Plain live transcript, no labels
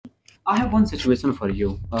I have one situation for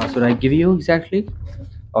you. Should I give you exactly?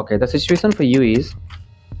 Okay, the situation for you is,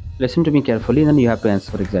 listen to me carefully, then you have to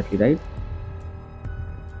answer exactly, right?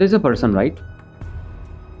 There's a person, right?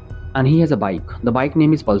 And he has a bike. The bike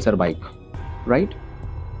name is Pulsar bike, right?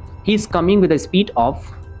 He's coming with a speed of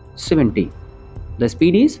 70. The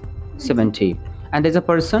speed is 70. And there's a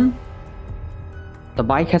person, the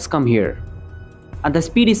bike has come here. And the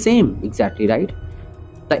speed is same, exactly, right?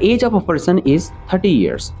 The age of a person is 30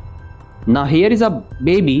 years. Now here is a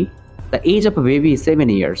baby. The age of a baby is 7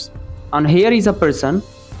 years. And here is a person,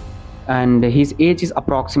 and his age is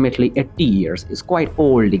approximately 80 years. It's quite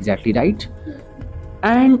old, exactly, right?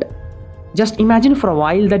 And just imagine for a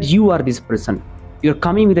while that you are this person. You're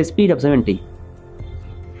coming with a speed of 70.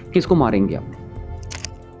 किसको मारेंगे आप?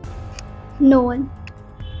 No one.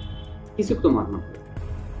 किसी को तो मारना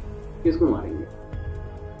पड़ेगा. किसको मारेंगे?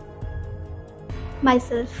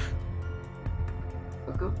 Myself.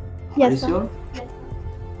 पक्का? Yes, Are you sir. sure? Yes, sir.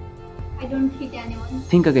 I don't hit anyone.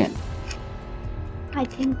 Think again. I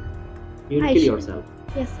think. You I kill should. yourself.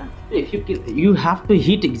 Yes, sir. If you kill, you have to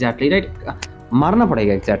hit exactly, right? मारना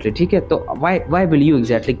पड़ेगा exactly, ठीक है? तो why will you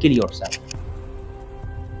exactly kill yourself?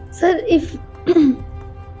 Sir, if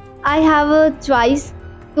I have a choice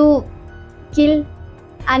to kill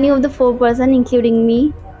any of the 4 person, including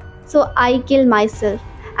me, so I kill myself.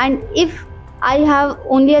 And if I have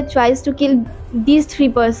only a choice to kill these 3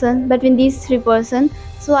 person, between these 3 person,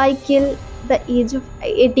 so I kill the age of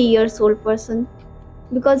 80 years old person,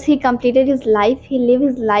 because he completed his life, he lived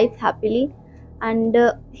his life happily, and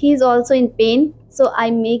he is also in pain, so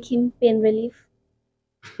I make him pain relief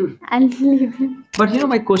and leave him. But you know,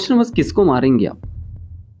 my question was, किसको मारेंगे आप?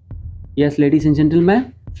 Yes, ladies and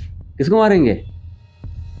gentlemen, किसको मारेंगे?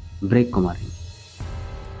 Break को मारेंगे.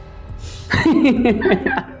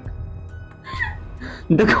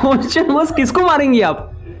 The question was, किसको मारेंगे आप?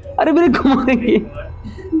 अरे ब्रेक को मारेंगे.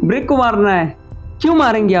 ब्रेक को मारना है. क्यों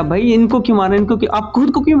मारेंगे आप भाई? इनको क्यों मारें? इनको क्यों? आप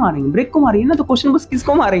खुद को क्यों मारेंगे? ब्रेक को मारिए ना. तो क्वेश्चन बस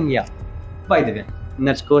किसको मारेंगे आप? By the way,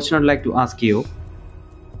 next question I'd like to ask you.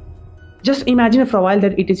 Just imagine for a while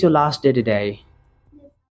that it is your last day today.